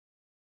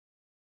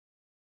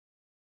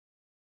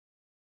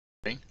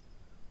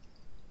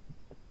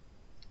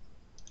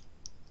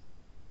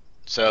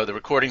So the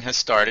recording has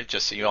started,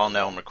 just so you all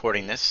know I'm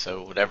recording this,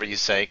 so whatever you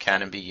say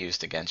can and be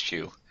used against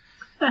you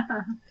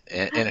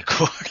in a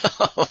court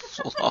of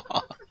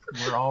law.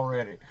 We're all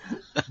ready.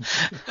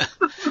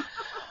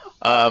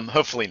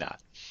 Hopefully not.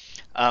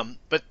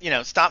 But,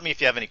 stop me if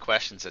you have any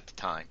questions at the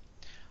time.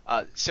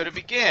 So to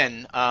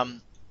begin,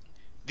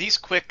 these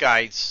quick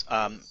guides,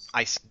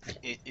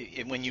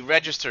 when you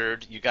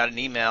registered, you got an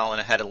email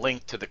and it had a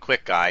link to the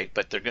quick guide,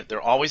 but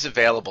they're always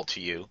available to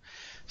you.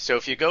 So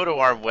if you go to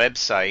our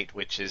website,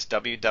 which is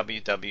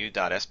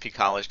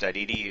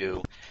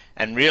www.spcollege.edu,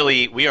 and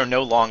really we are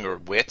no longer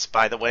WITS,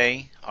 by the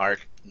way. Our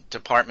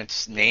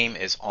department's name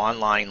is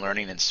Online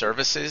Learning and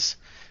Services.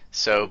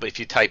 So if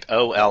you type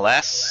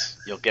OLS,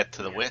 you'll get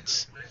to the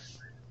WITS.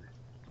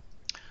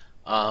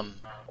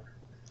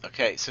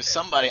 Okay,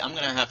 so I'm going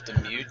to have to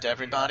mute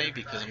everybody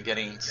because I'm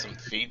getting some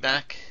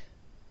feedback.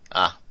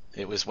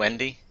 It was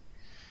Wendy.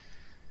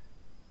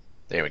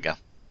 There we go.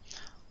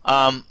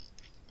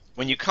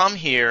 When you come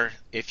here,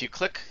 if you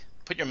put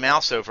your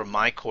mouse over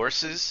My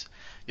Courses,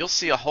 you'll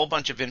see a whole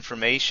bunch of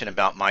information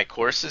about My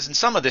Courses, and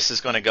some of this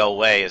is going to go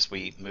away as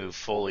we move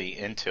fully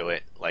into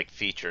it, like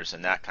features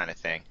and that kind of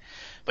thing.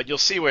 But you'll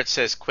see where it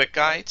says Quick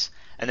Guides,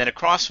 and then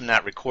across from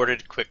that,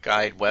 recorded quick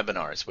guide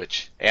webinars,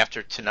 which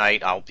after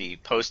tonight I'll be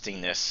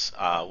posting this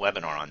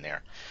webinar on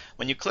there.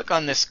 When you click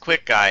on this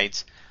quick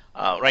guides,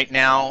 right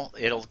now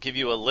it'll give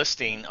you a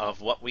listing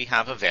of what we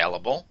have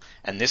available,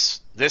 and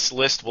this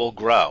list will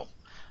grow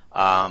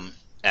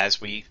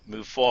as we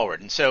move forward.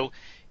 And so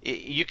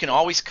you can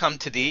always come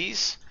to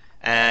these,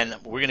 and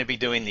we're going to be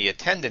doing the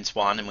attendance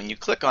one, and when you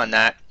click on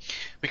that,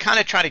 we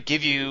kind of try to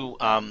give you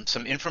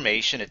some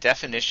information, a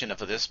definition of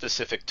this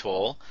specific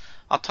tool.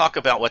 I'll talk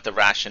about what the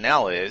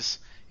rationale is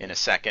in a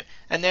second,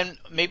 and then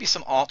maybe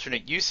some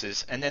alternate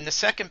uses. And then the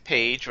second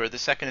page, or the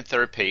second and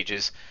third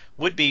pages,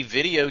 would be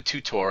video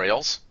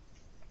tutorials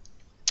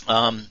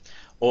and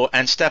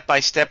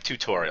step-by-step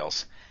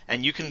tutorials.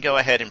 And you can go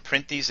ahead and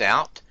print these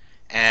out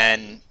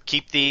and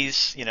keep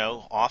these,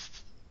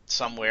 off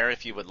somewhere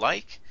if you would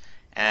like,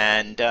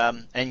 and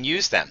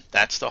use them.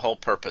 That's the whole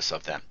purpose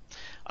of them.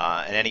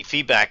 And any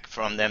feedback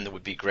from them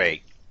would be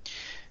great.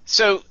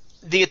 So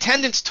the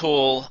attendance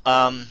tool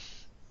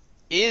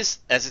is,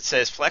 as it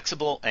says,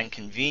 flexible and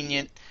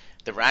convenient.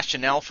 The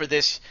rationale for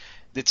this,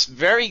 it's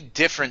very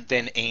different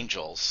than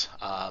Angels.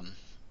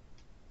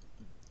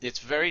 It's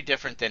very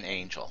different than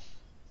Angel.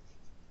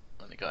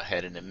 Let me go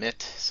ahead and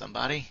admit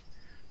somebody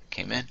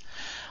came in.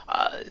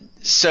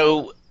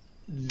 So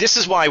this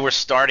is why we're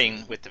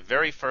starting with the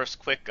very first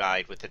quick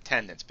guide with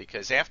attendance,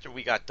 because after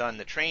we got done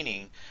the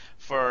training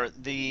for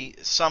the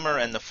summer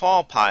and the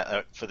fall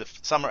pilot,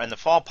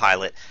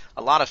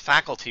 a lot of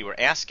faculty were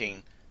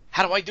asking,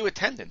 how do I do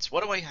attendance?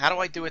 How do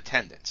I do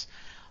attendance?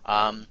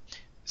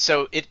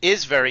 So it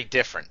is very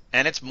different,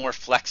 and it's more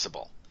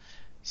flexible.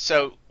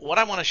 So what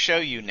I want to show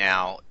you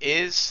now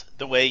is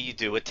the way you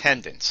do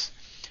attendance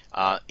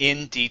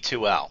in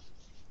D2L.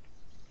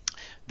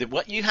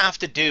 What you have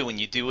to do when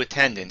you do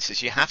attendance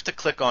is you have to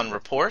click on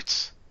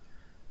Reports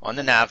on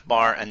the nav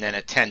bar and then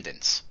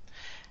Attendance.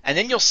 And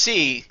then you'll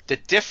see the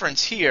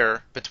difference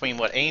here between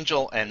what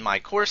Angel and My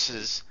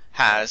Courses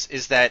has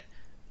is that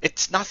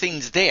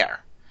nothing's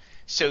there.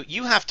 So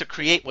you have to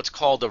create what's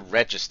called a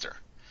register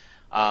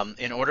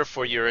in order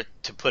for you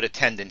to put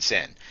attendance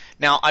in.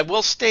 Now, I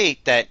will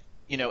state that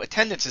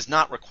attendance is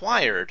not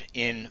required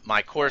in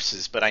My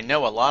Courses, but I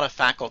know a lot of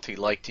faculty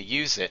like to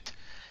use it,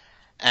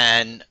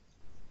 and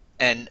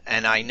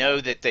I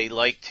know that they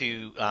like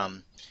to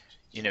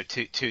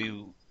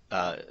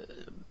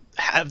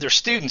have their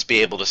students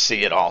be able to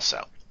see it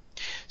also.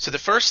 So the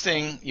first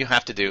thing you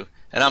have to do,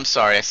 and I'm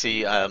sorry, I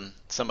see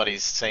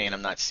somebody's saying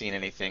I'm not seeing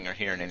anything or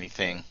hearing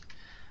anything.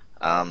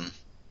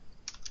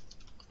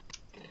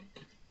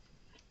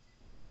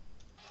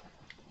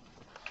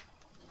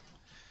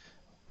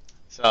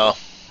 So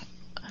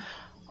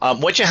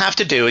what you have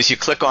to do is you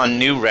click on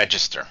New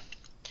Register,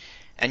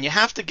 and you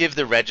have to give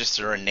the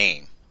register a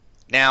name.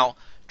 Now,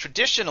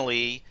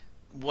 traditionally,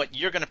 what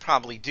you're going to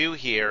probably do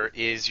here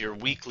is your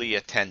weekly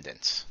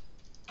attendance.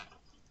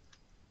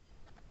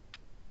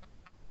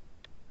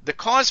 The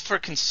cause for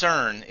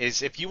concern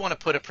is if you want to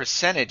put a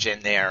percentage in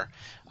there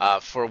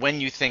for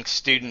when you think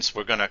students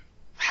were going to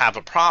have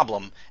a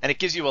problem, and it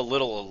gives you a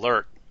little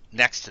alert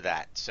next to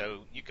that.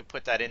 So you could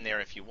put that in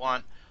there if you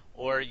want,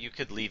 or you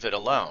could leave it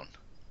alone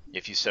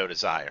if you so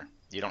desire.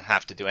 You don't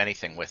have to do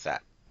anything with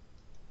that.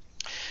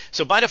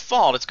 So by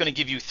default, it's going to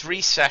give you 3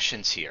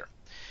 sessions here.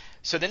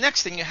 So the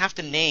next thing, you have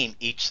to name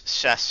each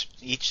session.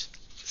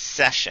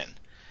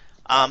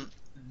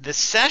 The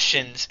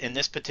sessions in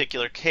this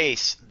particular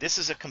case, this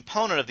is a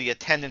component of the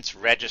attendance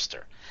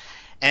register,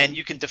 and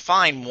you can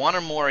define one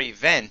or more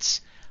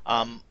events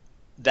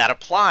that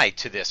apply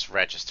to this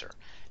register.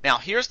 Now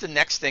here's the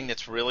next thing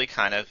that's really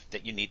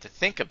that you need to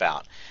think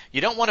about.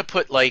 You don't want to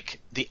put like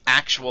the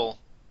actual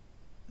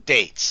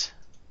dates.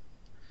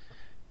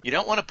 You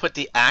don't want to put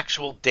the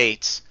actual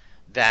dates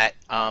that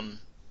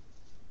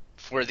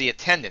for the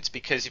attendance,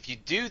 because if you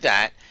do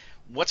that,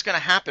 what's going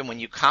to happen when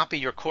you copy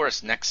your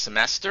course next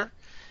semester,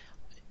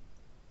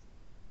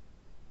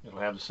 It'll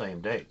have the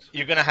same dates.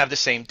 You're going to have the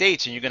same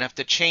dates, and you're going to have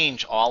to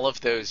change all of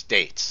those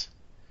dates.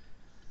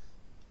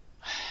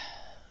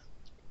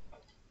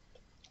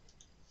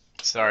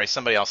 Sorry,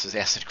 somebody else is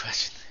asking a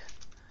question.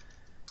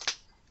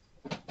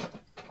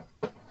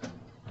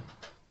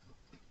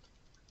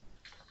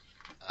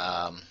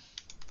 Um,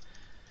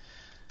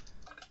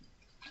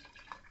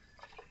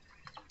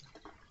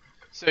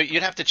 so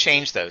you'd have to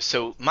change those.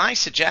 So my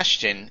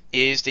suggestion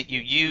is that you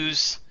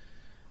use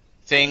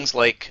things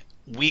like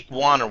week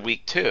 1 or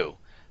week 2.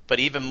 But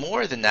even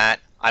more than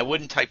that, I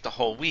wouldn't type the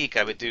whole week.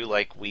 I would do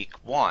like week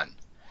 1.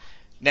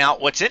 Now,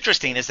 what's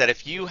interesting is that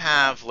if you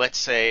have, let's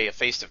say, a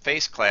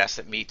face-to-face class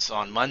that meets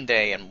on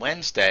Monday and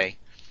Wednesday,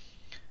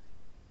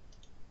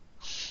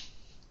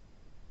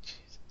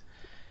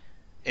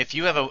 if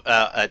you have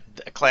a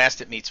class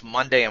that meets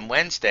Monday and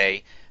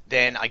Wednesday,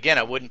 then again,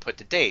 I wouldn't put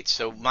the dates.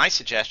 So my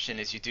suggestion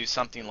is you do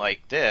something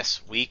like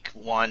this: week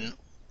 1,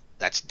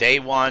 that's day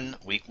 1,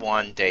 week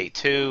 1, day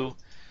 2,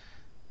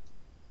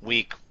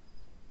 week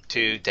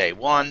 2, day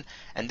 1.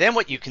 And then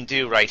what you can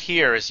do right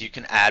here is you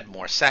can add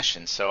more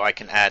sessions. So I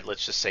can add,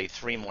 let's just say,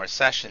 3 more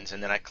sessions,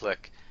 and then I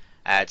click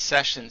Add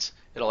Sessions.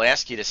 It'll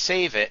ask you to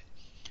save it.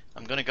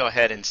 I'm going to go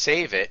ahead and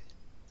save it.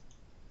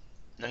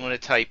 And I'm going to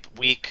type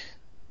week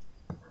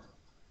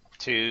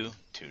 2,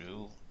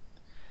 2.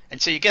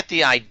 And so you get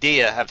the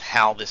idea of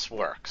how this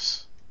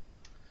works.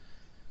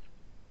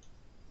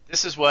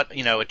 This is what,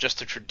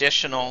 just a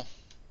traditional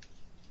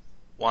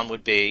one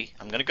would be.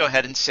 I'm going to go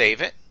ahead and save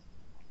it.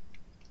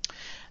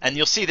 And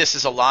you'll see this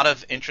is a lot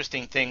of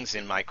interesting things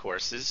in my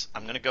courses.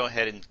 I'm going to go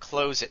ahead and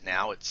close it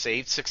now. It's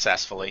saved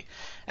successfully.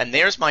 And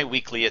there's my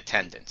weekly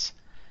attendance.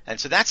 And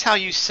so that's how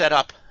you set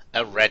up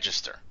a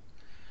register.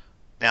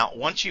 Now,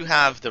 once you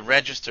have the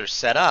register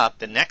set up,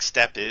 the next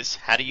step is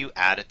how do you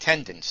add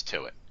attendance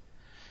to it?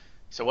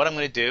 So what I'm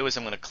going to do is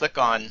I'm going to click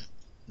on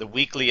the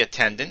weekly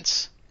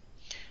attendance,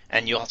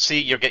 and you'll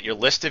see you'll get your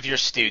list of your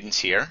students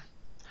here.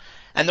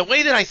 And the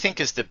way that I think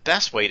is the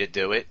best way to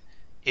do it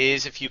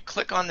is if you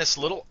click on this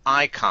little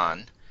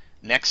icon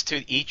next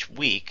to each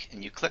week,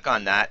 and you click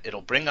on that,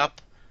 it'll bring up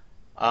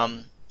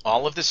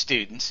all of the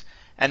students.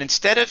 And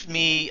instead of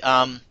me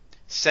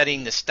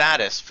setting the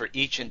status for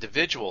each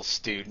individual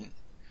student,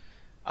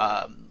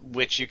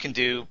 which you can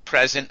do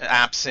present,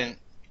 absent,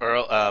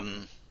 or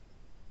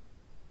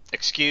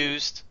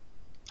excused,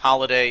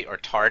 holiday, or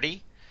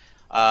tardy,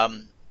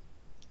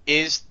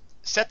 is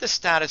set the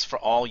status for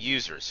all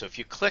users. So if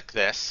you click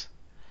this,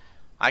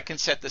 I can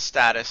set the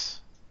status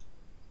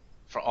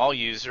for all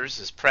users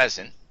as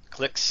present.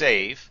 Click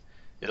Save.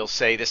 It'll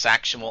say this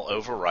action will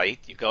overwrite.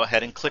 You go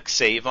ahead and click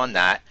Save on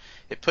that.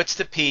 It puts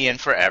the P in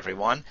for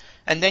everyone,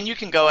 and then you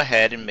can go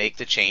ahead and make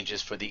the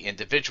changes for the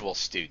individual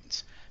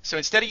students. So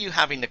instead of you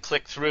having to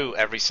click through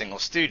every single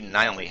student,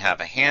 I only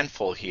have a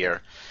handful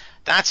here.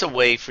 That's a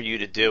way for you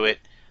to do it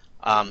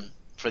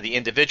for the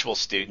individual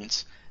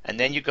students, and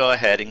then you go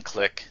ahead and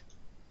click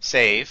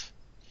Save,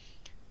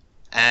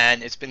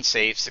 and it's been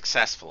saved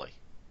successfully.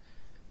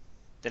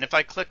 Then if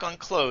I click on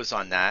Close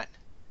on that,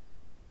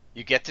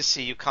 you get to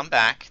see, you come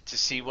back to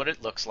see what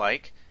it looks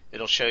like.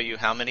 It'll show you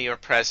how many are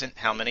present,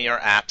 how many are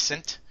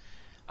absent.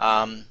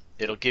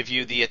 It'll give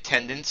you the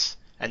attendance,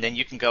 and then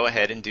you can go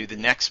ahead and do the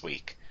next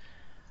week.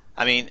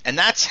 And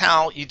that's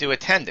how you do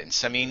attendance.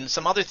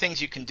 Some other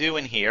things you can do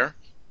in here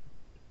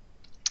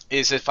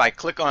is if I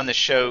click on the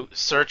Show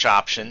Search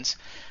options,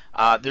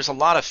 there's a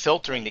lot of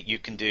filtering that you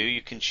can do.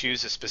 You can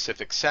choose a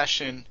specific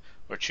session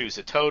or choose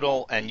a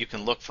total, and you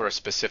can look for a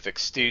specific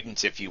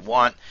student if you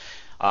want,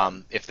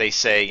 if they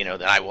say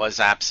that I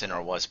was absent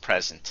or was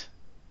present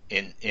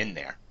in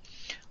there.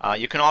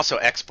 You can also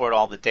export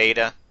all the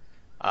data,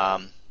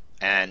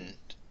 and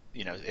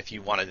if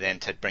you wanted then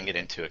to bring it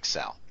into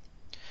Excel.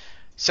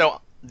 So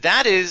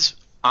that is,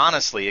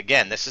 honestly,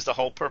 again, this is the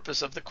whole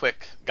purpose of the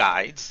quick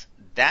guides.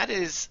 That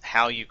is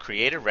how you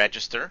create a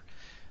register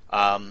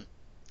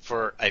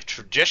for a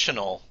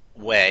traditional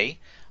way,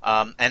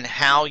 and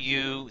how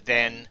you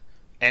then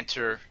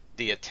enter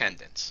the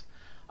attendance.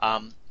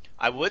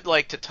 I would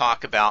like to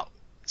talk about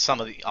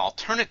some of the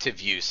alternative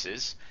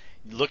uses,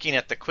 looking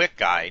at the quick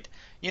guide.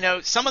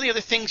 Some of the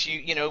other things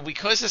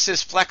because this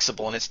is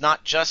flexible and it's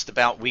not just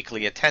about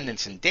weekly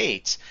attendance and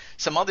dates,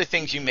 some other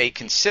things you may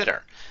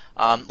consider,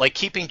 like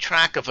keeping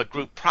track of a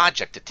group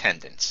project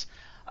attendance.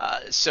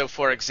 So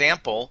for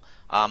example,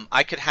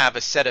 I could have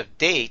a set of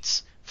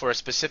dates for a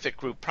specific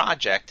group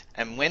project,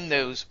 and when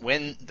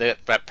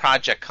that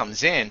project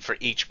comes in for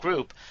each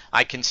group,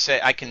 I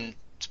can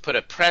put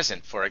a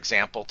present, for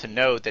example, to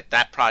know that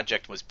that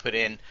project was put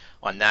in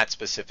on that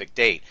specific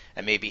date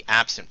and maybe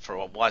absent for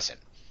what wasn't.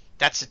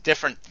 That's a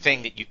different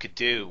thing that you could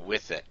do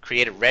with it.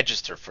 Create a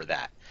register for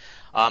that.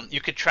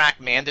 You could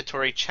track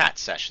mandatory chat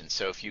sessions.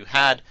 So if you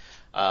had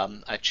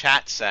a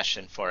chat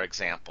session, for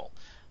example,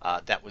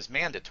 that was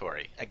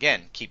mandatory,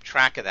 again, keep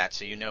track of that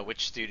so you know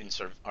which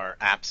students are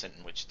absent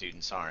and which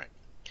students aren't.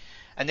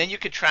 And then you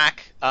could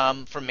track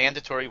for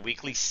mandatory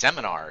weekly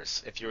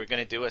seminars if you were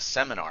going to do a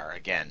seminar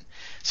again.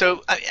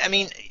 So,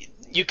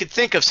 you could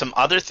think of some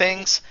other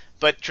things,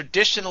 but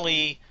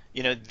traditionally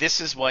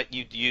this is what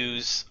you'd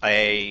use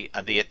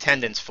the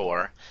attendance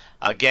for.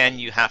 Again,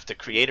 you have to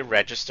create a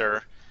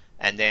register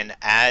and then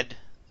add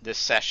the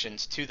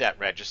sessions to that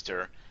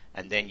register,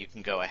 and then you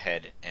can go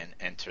ahead and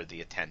enter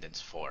the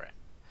attendance for it.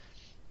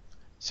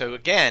 So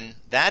again,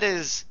 that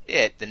is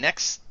it. The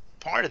next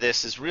part of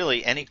this is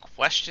really any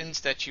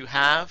questions that you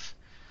have.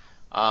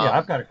 Yeah, Um,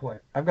 I've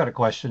got a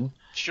question.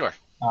 sure.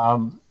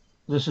 Um,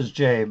 this is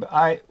Jabe.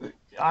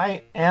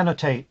 I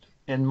annotate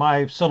in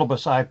my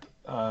syllabus. I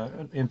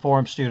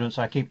inform students.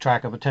 I keep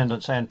track of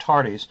attendance and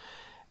tardies,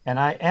 and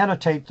I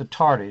annotate the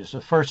tardies.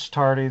 The first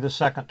tardy, the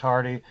second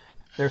tardy,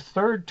 their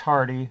third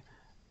tardy.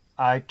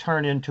 I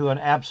turn into an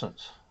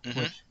absence,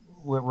 hmm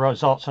which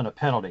results in a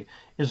penalty.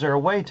 Is there a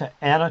way to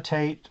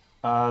annotate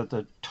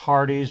the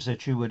tardies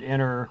that you would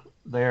enter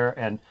there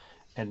and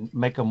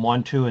make them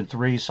one, two, and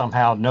three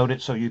somehow note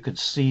it so you could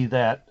see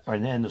that,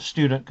 and the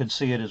student could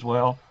see it as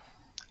well?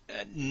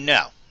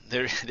 No,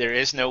 there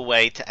is no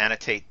way to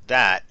annotate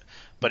that.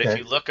 But if Okay.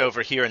 you look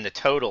over here in the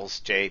totals,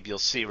 Jabe, you'll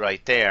see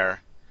right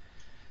there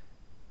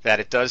that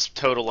it does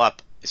total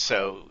up.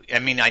 So, I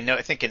mean,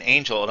 I think in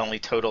Angel it only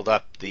totaled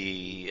up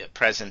the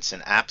presence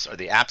and or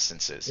the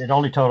absences. It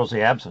only totals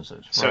the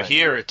absences, So right?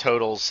 here it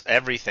totals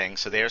everything.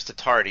 So there's the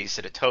tardies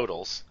that it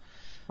totals.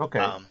 Okay.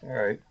 Um, All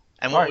right.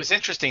 and All what right. was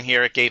interesting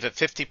here, it gave a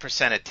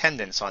 50%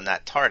 attendance on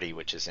that tardy,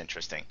 which is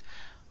interesting.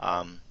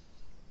 Um,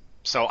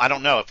 so I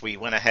don't know if we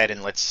went ahead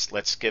and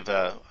let's give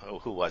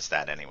who was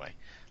that anyway?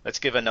 Let's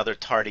give another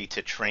tardy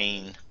to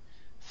train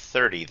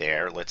 30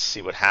 there. Let's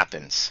see what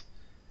happens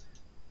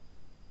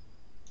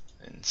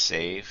and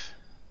save.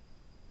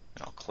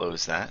 I'll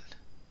close that.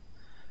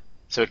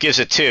 So it gives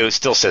it 2,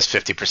 still says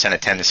 50%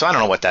 attendance. So I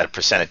don't know what that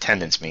percent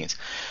attendance means,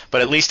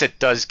 but at least it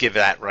does give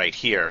that right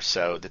here.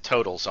 So the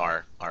totals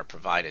are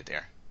provided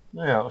there.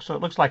 Yeah. So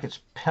it looks like it's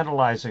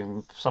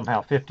penalizing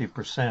somehow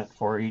 50%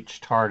 for each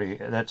tardy.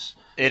 That's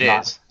It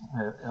not is.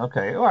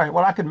 okay. All right.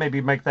 Well, I could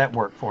maybe make that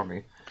work for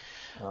me.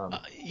 Um,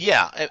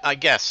 Yeah, I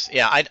guess.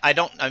 Yeah, I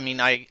don't. I mean,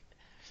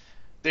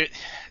 there.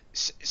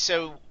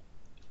 So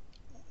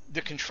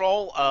the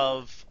control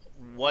of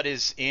what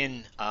is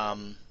in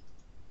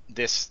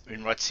this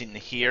in what's in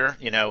here,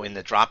 in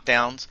the drop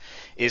downs,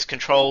 is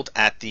controlled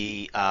at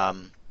the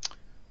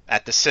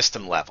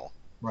system level.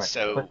 right.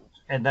 So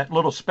And that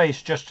little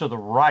space just to the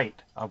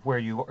right of where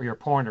your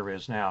pointer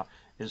is now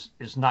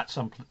is not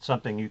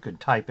something you could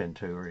type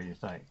into or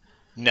anything.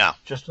 no,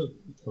 Just to,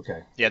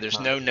 okay. yeah, there's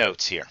All right. no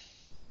notes here.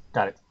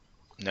 Got it.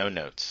 No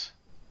notes.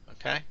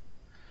 Okay.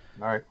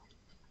 All right.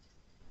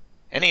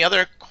 Any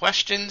other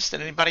questions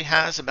that anybody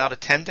has about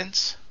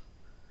attendance?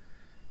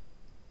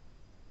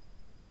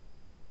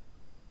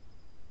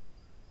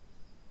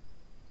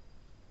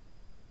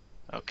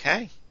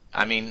 Okay.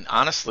 I mean,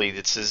 honestly,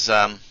 this is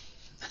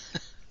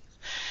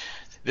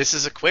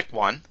a quick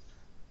one.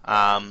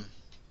 Um,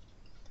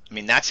 I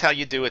mean, that's how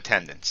you do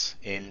attendance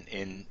in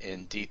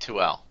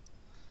D2L.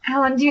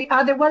 Helen,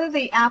 what are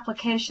the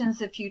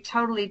applications if you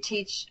totally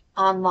teach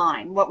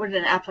online? What would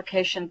an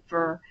application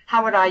for,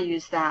 how would I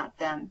use that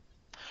then?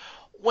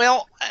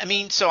 Well, I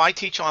mean, so I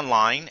teach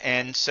online,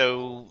 and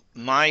so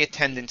my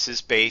attendance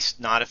is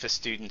based not if a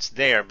student's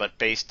there, but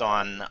based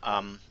on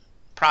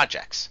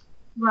projects.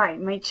 Right,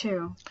 me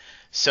too.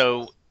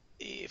 So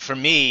for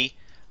me,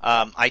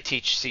 I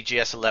teach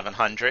CGS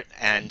 1100,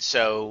 and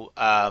so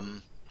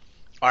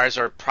ours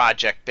are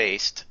project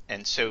based,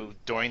 and so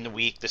during the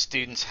week the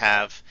students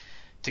have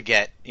to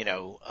get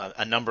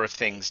a number of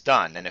things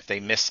done, and if they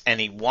miss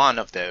any one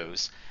of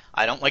those,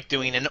 I don't like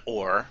doing an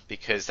or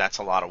because that's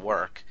a lot of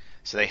work.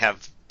 So they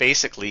have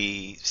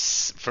basically,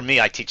 for me,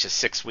 I teach a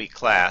 6 week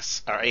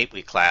class or 8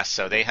 week class,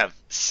 so they have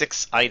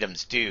 6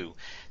 items due.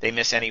 They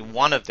miss any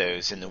one of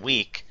those in the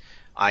week,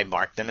 I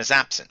mark them as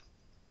absent.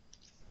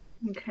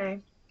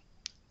 Okay.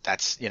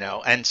 That's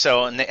and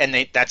so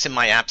that's in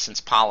my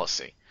absence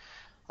policy.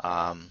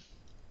 Um,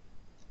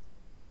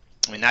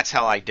 I mean, that's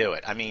how I do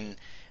it. I mean,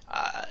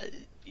 uh,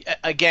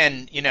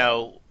 again,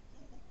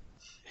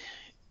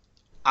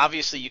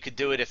 obviously you could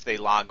do it if they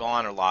log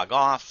on or log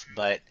off,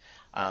 but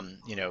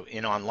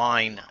in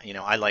online,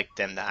 I like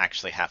them to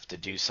actually have to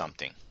do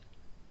something.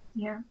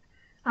 Yeah.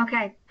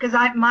 Okay. Because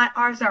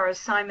ours are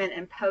assignment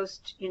and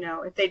post,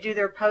 if they do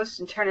their posts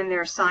and turn in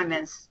their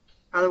assignments,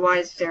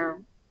 otherwise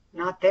they're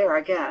not there,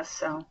 I guess.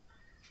 So,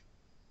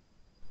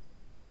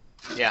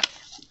 Yeah,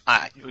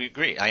 we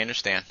agree. I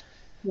understand.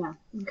 yeah.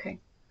 Okay.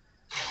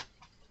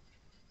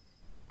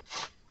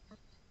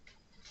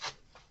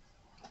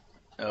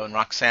 Oh, and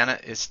Roxana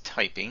is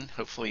typing.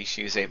 Hopefully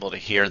she's able to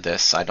hear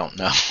this. I don't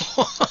know.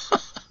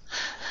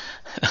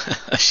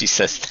 She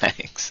says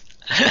thanks.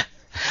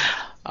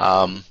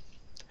 Um,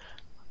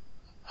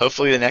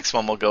 hopefully the next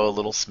one will go a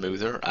little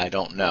smoother. I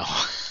don't know.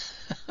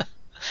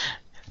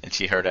 And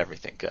she heard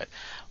everything. Good.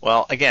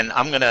 Well, again,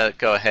 I'm going to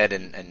go ahead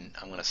and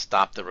I'm going to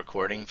stop the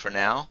recording for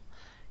now.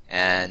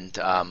 And